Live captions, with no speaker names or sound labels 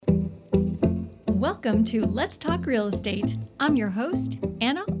Welcome to Let's Talk Real Estate. I'm your host,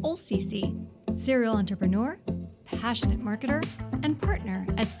 Anna Olsisi, serial entrepreneur, passionate marketer, and partner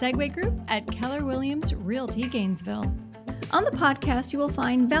at Segway Group at Keller Williams Realty Gainesville. On the podcast, you will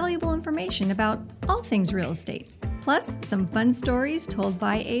find valuable information about all things real estate, plus some fun stories told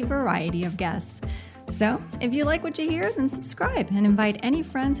by a variety of guests. So, if you like what you hear, then subscribe and invite any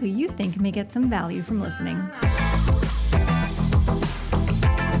friends who you think may get some value from listening.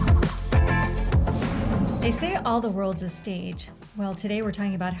 They say all the world's a stage. Well, today we're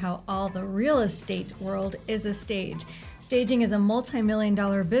talking about how all the real estate world is a stage. Staging is a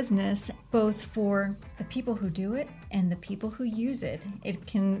multi-million-dollar business, both for the people who do it and the people who use it. It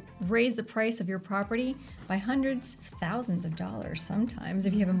can raise the price of your property by hundreds of thousands of dollars sometimes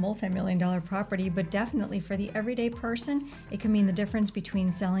if you have a multi-million-dollar property, but definitely for the everyday person, it can mean the difference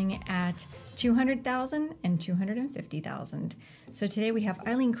between selling at $200,000 and $250,000. So today we have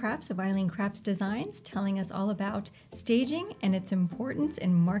Eileen Krapps of Eileen Krapps Designs telling us all about staging and its importance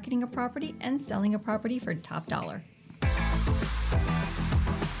in marketing a property and selling a property for top dollar.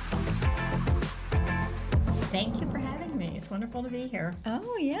 Thank you for having me. It's wonderful to be here.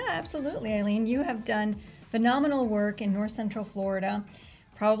 Oh, yeah, absolutely, Eileen. You have done phenomenal work in North Central Florida,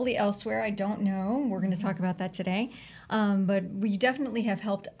 probably elsewhere. I don't know. We're going to talk about that today. But you definitely have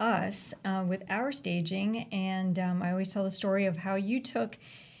helped us with our staging. And I always tell the story of how you took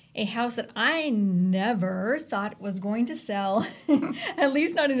a house that I never thought was going to sell, at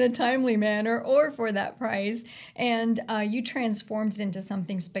least not in a timely manner or for that price. And you transformed it into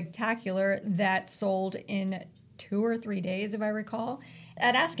something spectacular that sold in 2 or 3 days, if I recall,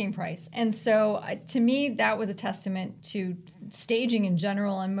 at asking price. And so to me, that was a testament to staging in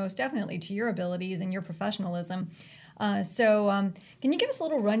general and most definitely to your abilities and your professionalism. So can you give us a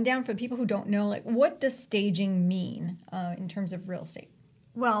little rundown for people who don't know, like what does staging mean in terms of real estate?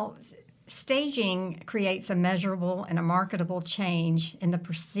 Well, staging creates a measurable and a marketable change in the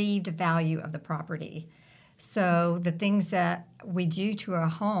perceived value of the property. So the things that we do to a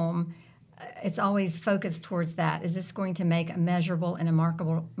home, it's always focused towards that. Is this going to make a measurable and a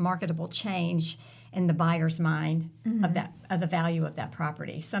marketable change in the buyer's mind of the value of that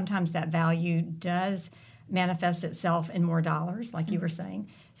property? Sometimes that value does manifest itself in more dollars, like you were saying.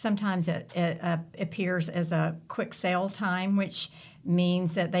 Sometimes it appears as a quick sale time, which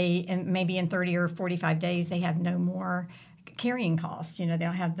means that maybe in 30 or 45 days, they have no more carrying costs. You know, they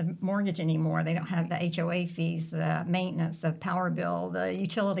don't have the mortgage anymore. They don't have the HOA fees, the maintenance, the power bill, the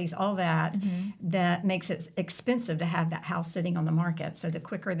utilities, all that, that makes it expensive to have that house sitting on the market. So the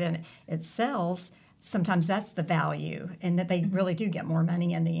quicker that it sells, sometimes that's the value, and that they really do get more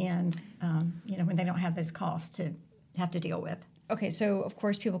money in the end, when they don't have those costs to have to deal with. Okay, so of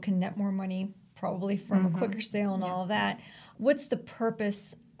course people can net more money probably from a quicker sale and all of that. What's the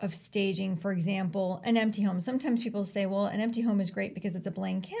purpose of staging, for example, an empty home? Sometimes people say, well, an empty home is great because it's a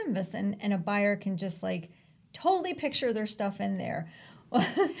blank canvas and a buyer can just like totally picture their stuff in there.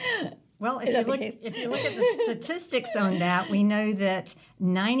 Well, if you look at the statistics on that, we know that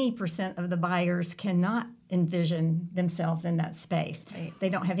 90% of the buyers cannot envision themselves in that space. Right. They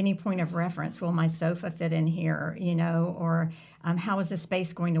don't have any point of reference. Will my sofa fit in here? Or how is this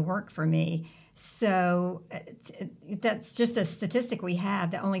space going to work for me? So that's just a statistic we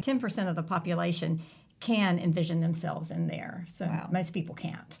have that only 10% of the population can envision themselves in there. So most people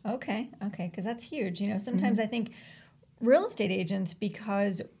can't. Okay, because that's huge. Sometimes I think real estate agents,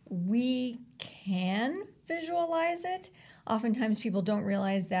 because we can visualize it, oftentimes people don't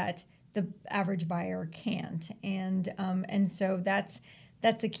realize that the average buyer can't, and so that's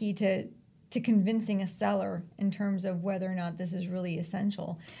a key to convincing a seller in terms of whether or not this is really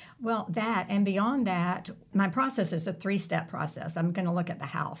essential. Well, that and beyond that, my process is a 3-step process. I'm going to look at the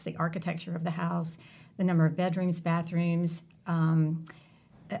house, the architecture of the house, the number of bedrooms, bathrooms.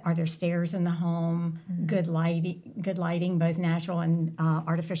 Are there stairs in the home? Good lighting, both natural and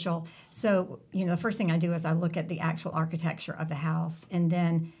artificial. So, the first thing I do is I look at the actual architecture of the house, and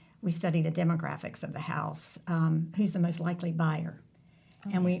then we study the demographics of the house. Who's the most likely buyer?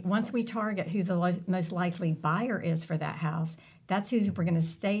 And once we target who the most likely buyer is for that house, that's who we're going to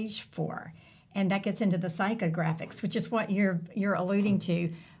stage for. And that gets into the psychographics, which is what you're alluding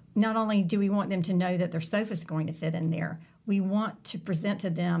to. Not only do we want them to know that their sofa is going to fit in there, we want to present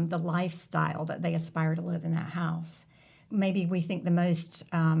to them the lifestyle that they aspire to live in that house. Maybe we think the most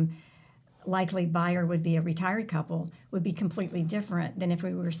likely buyer would be a retired couple, would be completely different than if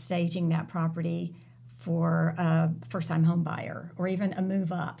we were staging that property for a first-time home buyer, or even a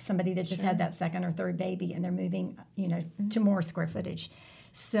move-up, somebody that just had that second or third baby and they're moving, to more square footage.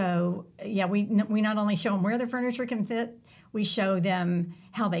 So, we not only show them where the furniture can fit, we show them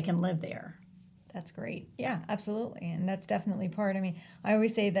how they can live there. That's great. Yeah, absolutely. And that's definitely part. I mean, I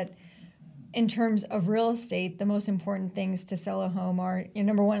always say that in terms of real estate, the most important things to sell a home are,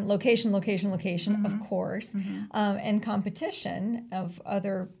 number one, location, of course, and competition of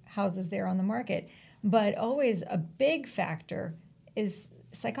other houses there on the market. But always a big factor is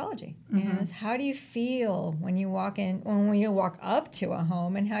psychology. Is how do you feel when you walk up to a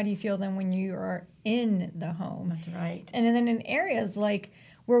home, and how do you feel then when you are in the home? That's right. And then in areas like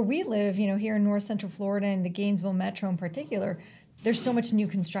where we live, here in North Central Florida and the Gainesville Metro in particular, there's so much new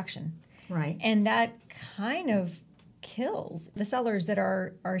construction. Right. And that kind of kills the sellers that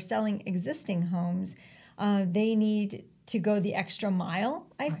are selling existing homes. They need to go the extra mile,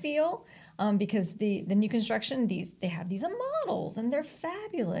 I feel, because the new construction, they have these models and they're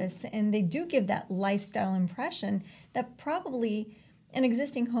fabulous, and they do give that lifestyle impression that probably an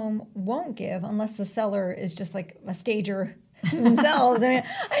existing home won't give unless the seller is just like a stager themselves. I mean,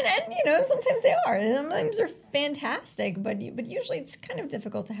 and sometimes they are. Sometimes they're fantastic, but usually it's kind of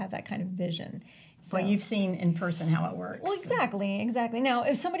difficult to have that kind of vision. So, well, you've seen in person how it works. Well, exactly. Now,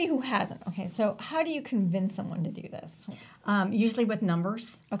 if somebody who hasn't, so how do you convince someone to do this? Usually with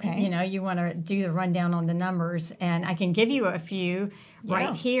numbers. Okay. You want to do the rundown on the numbers, and I can give you a few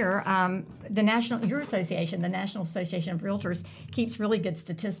right here. The National Association of Realtors, keeps really good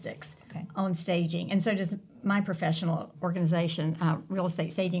statistics on staging, and so does my professional organization, Real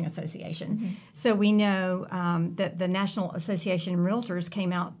Estate Staging Association. So we know that the National Association of Realtors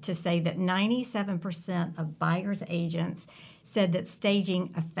came out to say that 97% of buyers agents said that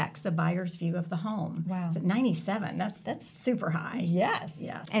staging affects the buyer's view of the home. Wow. So 97, that's super high. Yes.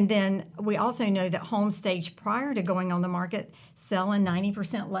 Yeah. And then we also know that homes staged prior to going on the market sell in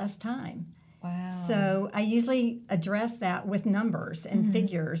 90% less time. Wow. So I usually address that with numbers and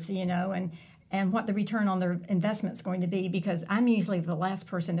figures, and what the return on their investment is going to be, because I'm usually the last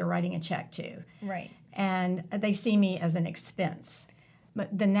person they're writing a check to. Right. And they see me as an expense.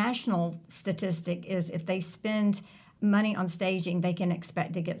 But the national statistic is if they spend money on staging, they can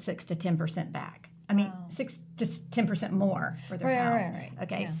expect to get 6 to 10% back. I mean, 6 to 10% more for their house. Right.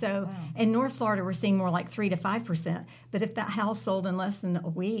 Okay, Yeah. so in North Florida, we're seeing more like 3 to 5%. But if that house sold in less than a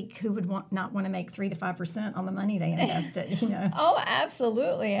week, who would not want to make 3 to 5% on the money they invested? Oh,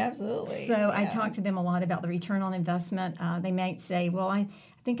 absolutely. So I talk to them a lot about the return on investment. They might say, well, I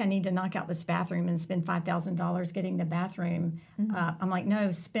think I need to knock out this bathroom and spend $5,000 getting the bathroom. I'm like,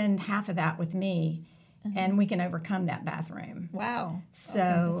 no, spend half of that with me, and we can overcome that bathroom. Wow.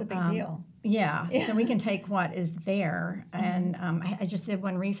 So that's a big deal. Yeah. So we can take what is there, and I just did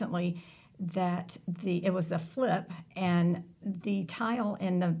one recently that it was a flip, and the tile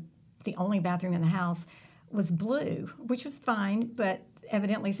in the only bathroom in the house was blue, which was fine, but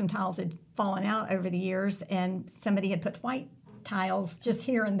evidently some tiles had fallen out over the years, and somebody had put white tiles just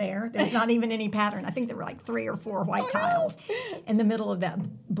here and there. There's not even any pattern. I think there were like 3 or 4 white tiles in the middle of that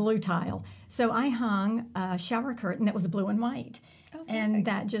blue tile. So I hung a shower curtain that was blue and white, and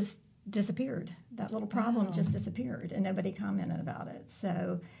that just disappeared. That little problem just disappeared, and nobody commented about it.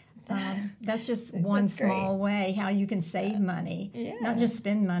 So that's just one small way how you can save money, not just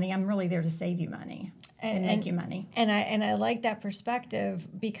spend money. I'm really there to save you money and make you money. And I like that perspective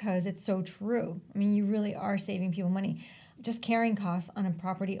because it's so true. I mean, you really are saving people money. Just carrying costs on a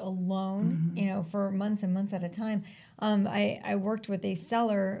property alone, for months and months at a time. I worked with a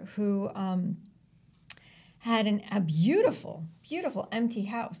seller who had a beautiful, beautiful empty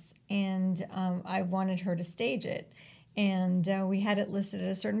house, and I wanted her to stage it. And we had it listed at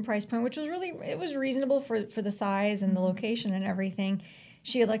a certain price point, which was reasonable for the size and the location and everything.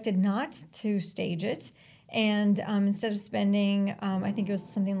 She elected not to stage it, and instead of spending, I think it was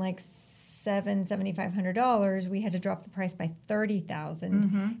something like $7,500, we had to drop the price by $30,000,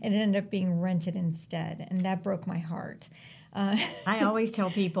 and it ended up being rented instead, and that broke my heart. I always tell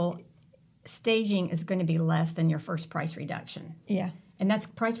people, staging is going to be less than your first price reduction. Yeah, and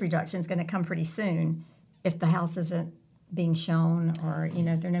that price reduction is going to come pretty soon if the house isn't being shown, or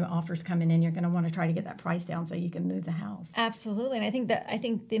if there are no offers coming in. You're going to want to try to get that price down so you can move the house. Absolutely, and I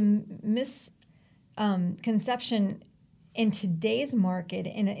think the misconception in today's market,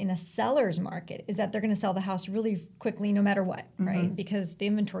 in a seller's market, is that they're going to sell the house really quickly no matter what, right? Because the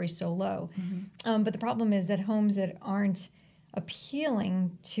inventory is so low. But the problem is that homes that aren't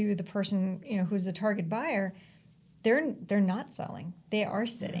appealing to the person who's the target buyer, they're not selling. They are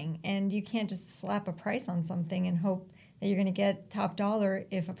sitting, and you can't just slap a price on something and hope that you're going to get top dollar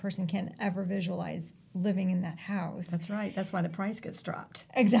if a person can't ever visualize living in that house. That's right. That's why the price gets dropped.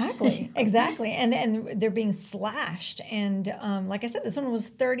 Exactly. And they're being slashed. And like I said, this one was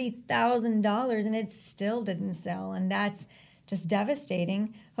 $30,000, and it still didn't sell. And that's just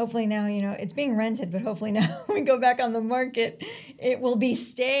devastating. Hopefully now, it's being rented, but hopefully now when we go back on the market, it will be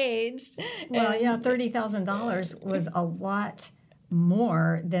staged. Well, yeah, $30,000 was a lot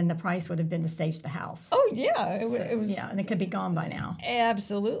more than the price would have been to stage the house. Oh yeah, it was. Yeah, and it could be gone by now.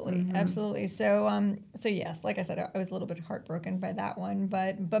 Absolutely, absolutely. So yes, like I said, I was a little bit heartbroken by that one,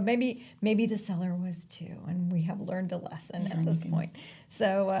 but maybe the seller was too, and we have learned a lesson at this point.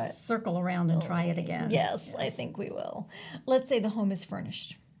 So circle around and try it again. Yes, I think we will. Let's say the home is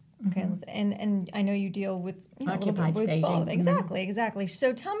furnished. Okay, and I know you deal with occupied with staging. both. Exactly.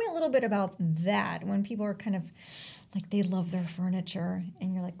 So tell me a little bit about that. When people are kind of like they love their furniture,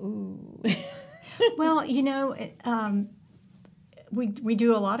 and you're like, ooh. Well, we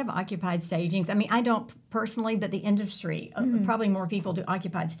do a lot of occupied stagings. I mean, I don't personally, but the industry, probably more people do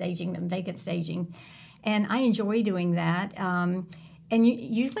occupied staging than vacant staging. And I enjoy doing that. And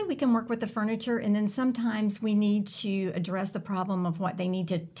usually we can work with the furniture, and then sometimes we need to address the problem of what they need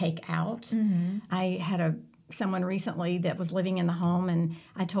to take out. I had someone recently that was living in the home, and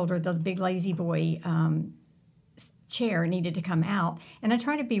I told her the big lazy boy chair needed to come out, and I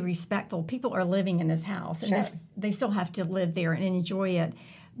try to be respectful. People are living in this house, and they still have to live there and enjoy it.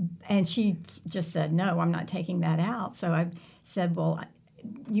 And she just said, no, I'm not taking that out. So I said, well,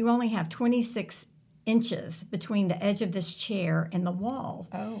 you only have 26 inches between the edge of this chair and the wall.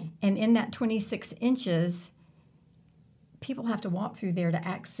 Oh. And in that 26 inches, people have to walk through there to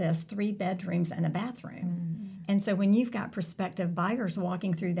access 3 bedrooms and a bathroom. And so when you've got prospective buyers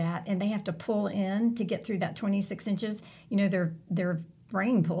walking through that and they have to pull in to get through that 26 inches, their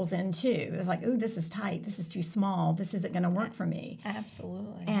brain pulls in too. It's like, ooh, this is tight. This is too small. This isn't going to work for me.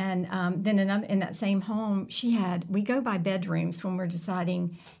 Absolutely. And then in that same home, we go by bedrooms when we're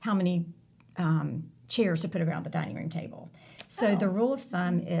deciding how many chairs to put around the dining room table. So the rule of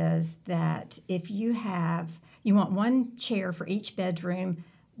thumb is that if you want 1 chair for each bedroom,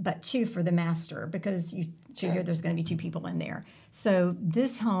 but 2 for the master, because you figure there's going to be 2 people in there. So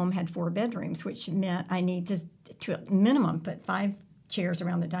this home had 4 bedrooms, which meant I need to at minimum put 5 chairs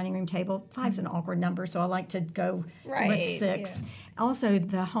around the dining room table. 5's an awkward number, so I like to go with 6. Yeah. Also,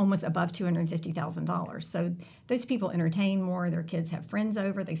 the home was above $250,000. So those people entertain more. Their kids have friends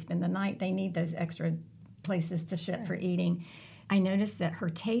over. They spend the night. They need those extra places to sit for eating. I noticed that her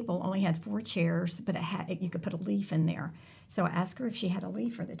table only had 4 chairs, but you could put a leaf in there. So I asked her if she had a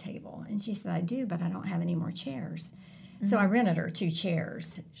leaf for the table, and she said, I do, but I don't have any more chairs. So I rented her 2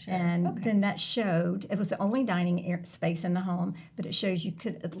 chairs, and then that showed, it was the only dining space in the home, but it shows you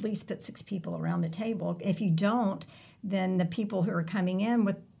could at least put 6 people around the table. If you don't, then the people who are coming in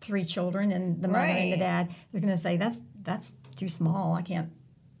with 3 children and the mother and the dad, they're going to say, that's too small. I can't,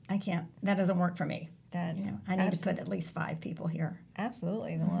 that doesn't work for me. I need to put at least 5 people here.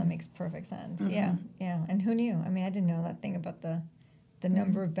 Absolutely. Well, that makes perfect sense. Yeah. And who knew? I mean, I didn't know that thing about the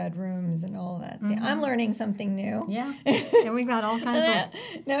number of bedrooms and all of that. See, I'm learning something new. Yeah. And we've got all kinds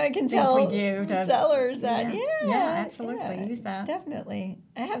of now I can tell we do sellers that. Yeah, absolutely. Use that. Definitely.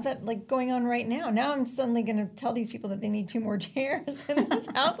 I have that going on right now. Now I'm suddenly going to tell these people that they need 2 more chairs in this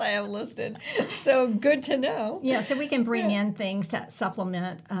house I have listed. So good to know. Yeah, so we can bring in things to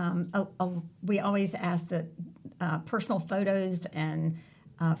supplement. We always ask that personal photos and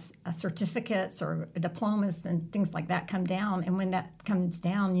certificates or diplomas and things like that come down, and when that comes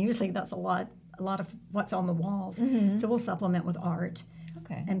down, usually that's a lot of what's on the walls. So we'll supplement with art,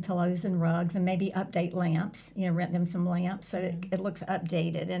 and pillows and rugs, and maybe update lamps. Rent them some lamps so it looks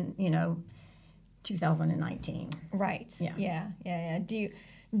updated in 2019. Right. Yeah. Do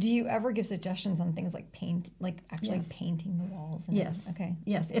you ever give suggestions on things like paint, painting the walls? Yes. Okay.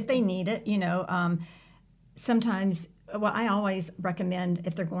 Yes, if they need it. Sometimes. Well, I always recommend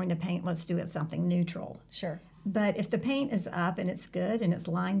if they're going to paint, let's do it something neutral. Sure. But if the paint is up and it's good and it's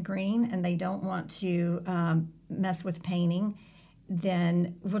lime green and they don't want to mess with painting,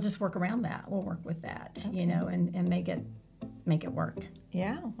 then we'll just work around that. We'll work with that, and make it work.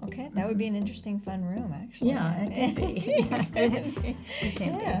 Yeah. Okay. That would be an interesting, fun room, actually. Yeah, it can be. It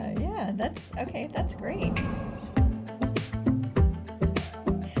can be. Yeah. That's great.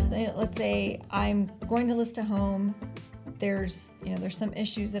 Let's say I'm going to list a home. There's some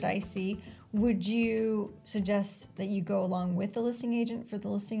issues that I see. Would you suggest that you go along with the listing agent for the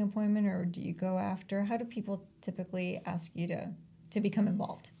listing appointment, or do you go after? How do people typically ask you to become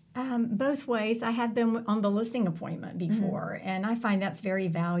involved? Both ways. I have been on the listing appointment before, and I find that's very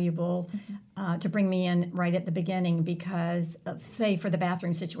valuable to bring me in right at the beginning because, say, for the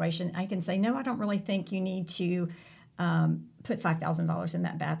bathroom situation, I can say, no, I don't really think you need to put $5,000 in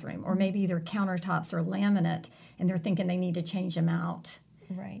that bathroom, or maybe their countertops are laminate and they're thinking they need to change them out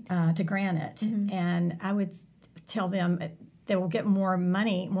to granite. And I would tell them they will get more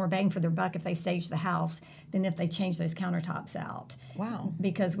money, more bang for their buck if they stage the house than if they change those countertops out. Wow.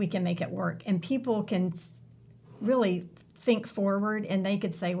 Because we can make it work. And people can really think forward, and they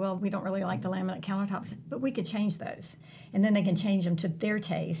could say, well, we don't really like the laminate countertops, but we could change those. And then they can change them to their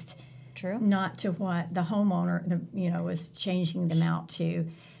taste. True. Not to what the homeowner, was changing them out to.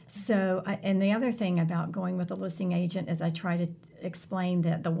 So, and the other thing about going with a listing agent is I try to explain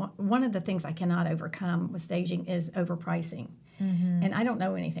that one of the things I cannot overcome with staging is overpricing. Mm-hmm. And I don't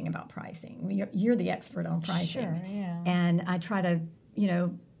know anything about pricing. You're the expert on pricing. Sure, yeah. And I try to,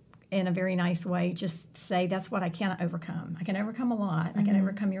 in a very nice way, just say that's what I cannot overcome. I can overcome a lot. Mm-hmm. I can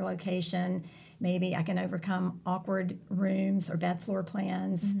overcome your location. Maybe I can overcome awkward rooms or bad floor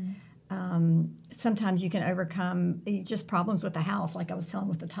plans. Mm-hmm. Sometimes you can overcome just problems with the house, like I was telling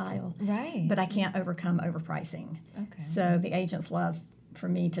with the tile. Right. But I can't overcome overpricing. Okay. So the agents love for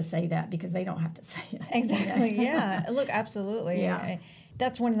me to say that because they don't have to say it. Exactly, yeah. Look, absolutely. Yeah.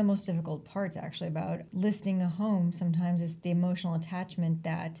 That's one of the most difficult parts, actually, about listing a home sometimes is the emotional attachment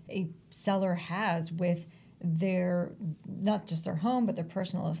that a seller has with their, not just their home, but their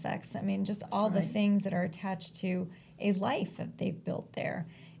personal effects. I mean, just all the things that are attached to a life that they've built there.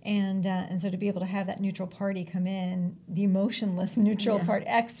 And so to be able to have that neutral party come in, the emotionless neutral part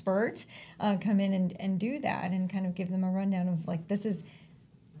expert come in and do that and kind of give them a rundown of like, this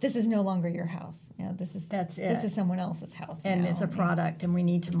is no longer your house. This is someone else's house. And now. it's a product, and we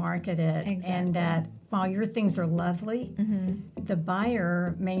need to market it. Exactly. And that while your things are lovely, the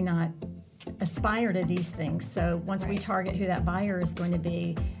buyer may not aspire to these things. So once we target who that buyer is going to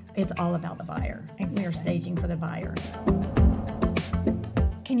be, it's all about the buyer. Exactly. We are staging for the buyer.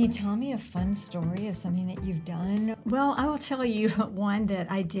 Can you tell me a fun story of something that you've done? Well, I will tell you one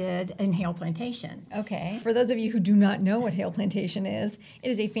that I did in Hale Plantation. Okay. For those of you who do not know what Hale Plantation is, it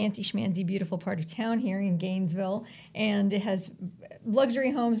is a fancy schmancy, beautiful part of town here in Gainesville, and it has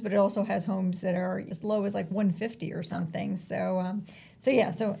luxury homes, but it also has homes that are as low as like $150 or something. So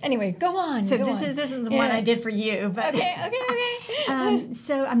anyway, go on. So this is the one I did for you. But Okay.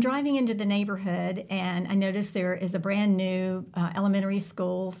 So I'm driving into the neighborhood, and I noticed there is a brand new elementary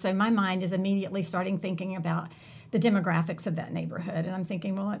school. So my mind is immediately starting thinking about the demographics of that neighborhood, and I'm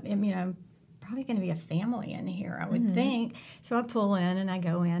thinking, well, probably going to be a family in here, I would think. So I pull in, and I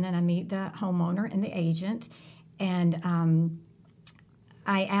go in, and I meet the homeowner and the agent, and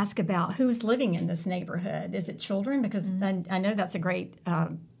I ask about who's living in this neighborhood. Is it children? Because I know that's a great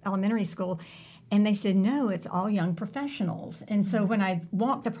elementary school. And they said, no, it's all young professionals. And so when I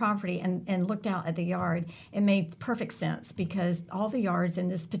walked the property and looked out at the yard, it made perfect sense because all the yards in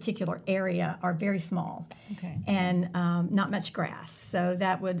this particular area are very small and not much grass. So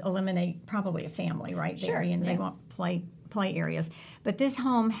that would eliminate probably a family right there. Sure, They want play areas. But this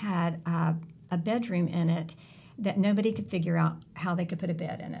home had a bedroom in it that nobody could figure out how they could put a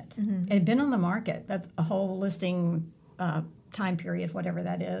bed in it. It had been on the market, a whole listing time period, whatever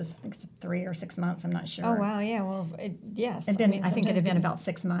that is. I think it's 3 or 6 months, I'm not sure. Oh, wow, yeah, well, yes. I think it had been about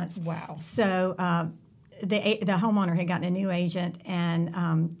 6 months. Wow. So the homeowner had gotten a new agent,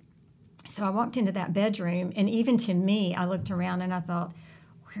 and so I walked into that bedroom, and even to me, I looked around and I thought,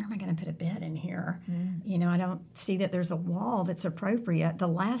 where am I going to put a bed in here? I don't see that there's a wall that's appropriate. The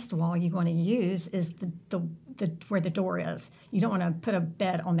last wall you want to use is the where the door is. You don't want to put a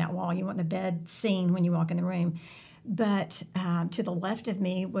bed on that wall. You want the bed seen when you walk in the room. But to the left of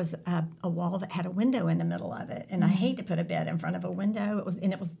me was a wall that had a window in the middle of it, and I hate to put a bed in front of a window.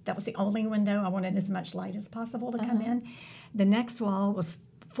 That was the only window. I wanted as much light as possible to come in. The next wall was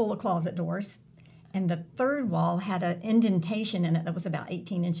full of closet doors. And the third wall had an indentation in it that was about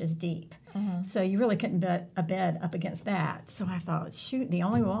 18 inches deep. So you really couldn't put a bed up against that. So I thought, shoot, the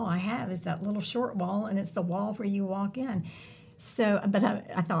only wall I have is that little short wall, and it's the wall where you walk in. So, but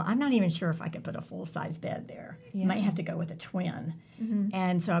I thought, I'm not even sure if I could put a full-size bed there. Yeah. Might have to go with a twin.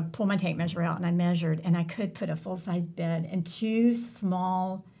 And so I pulled my tape measure out, and I measured, and I could put a full-size bed and 2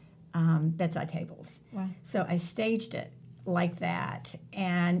 small bedside tables. Wow. So I staged it like that,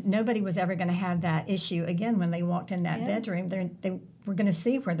 and nobody was ever going to have that issue again when they walked in that bedroom. They were going to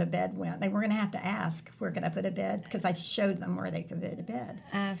see where the bed went. They weren't going to have to ask, where could I put a bed, because I showed them where they could put a bed.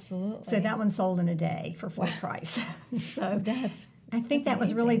 Absolutely. So that one sold in a day for full price. So I think that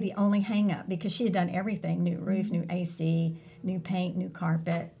was amazing. really the only hang-up, because she had done everything: new roof, new AC, new paint, new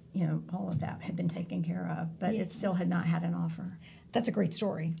carpet. All of that had been taken care of, but it still had not had an offer. That's a great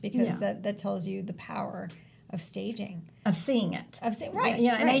story, because that tells you the power of staging. Of seeing it. Right.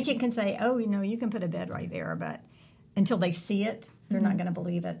 An agent can say, oh, you can put a bed right there, but until they see it, they're not going to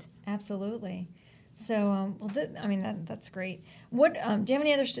believe it. Absolutely. So, that's great. What do you have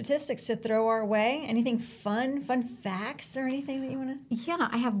any other statistics to throw our way? Anything fun facts or anything that you want to? Yeah,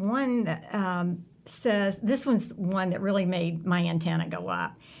 I have one that says, this one's one that really made my antenna go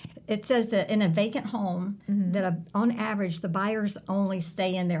up. It says that in a vacant home, that on average, the buyers only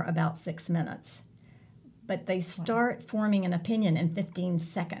stay in there about 6 minutes, but they start forming an opinion in 15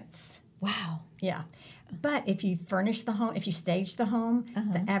 seconds. Wow. Yeah. But if you furnish the home, if you stage the home,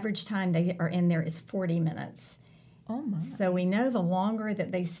 the average time they are in there is 40 minutes. Oh, my. So we know the longer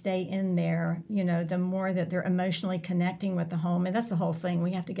that they stay in there, the more that they're emotionally connecting with the home. And that's the whole thing.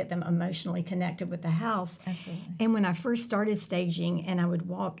 We have to get them emotionally connected with the house. Absolutely. And when I first started staging and I would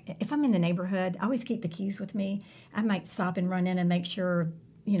walk, if I'm in the neighborhood, I always keep the keys with me. I might stop and run in and make sure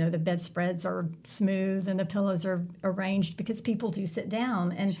the bedspreads are smooth and the pillows are arranged, because people do sit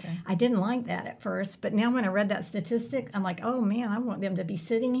down. And I didn't like that at first. But now when I read that statistic, I'm like, oh, man, I want them to be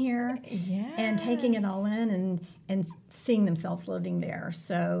sitting here and taking it all in and seeing themselves living there.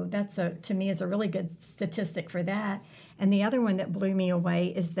 So that's, to me, is a really good statistic for that. And the other one that blew me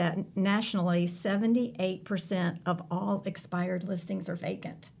away is that nationally, 78% of all expired listings are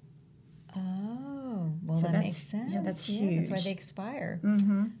vacant. Oh, well, So that that's- makes sense. yeah, that's huge. That's why they expire.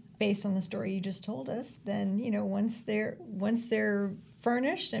 Mm-hmm. Based on the story you just told us, then once they're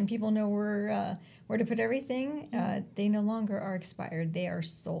furnished and people know where to put everything, they no longer are expired. They are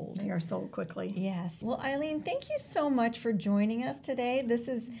sold. They are sold quickly. Yes. Well, Eileen, thank you so much for joining us today.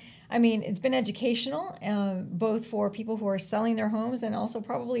 It's been educational, both for people who are selling their homes and also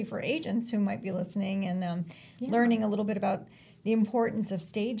probably for agents who might be listening and learning a little bit about the importance of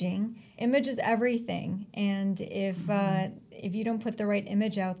staging. Image is everything, and if you don't put the right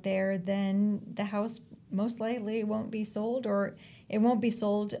image out there, then the house most likely won't be sold, or it won't be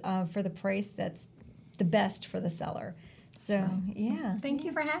sold for the price that's the best for the seller. So, yeah. Thank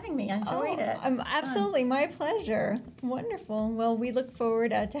you for having me. I enjoyed it. Absolutely. My pleasure. Wonderful. Well, we look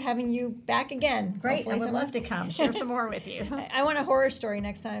forward to having you back again. Great. I would love to come. Share some more with you. I want a horror story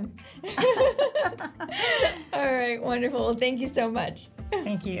next time. All right. Wonderful. Well, thank you so much.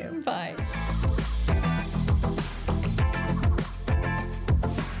 Thank you. Bye.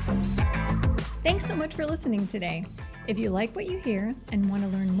 Thanks so much for listening today. If you like what you hear and want to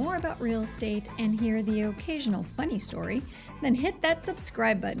learn more about real estate and hear the occasional funny story, then hit that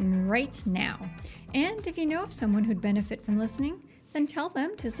subscribe button right now. And if you know of someone who'd benefit from listening, then tell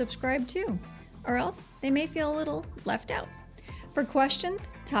them to subscribe too, or else they may feel a little left out. For questions,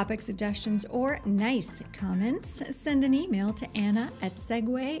 topic suggestions, or nice comments, send an email to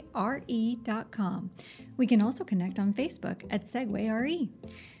anna@segwayre.com. We can also connect on Facebook at SegwayRE.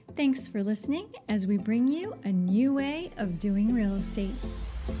 Thanks for listening as we bring you a new way of doing real estate.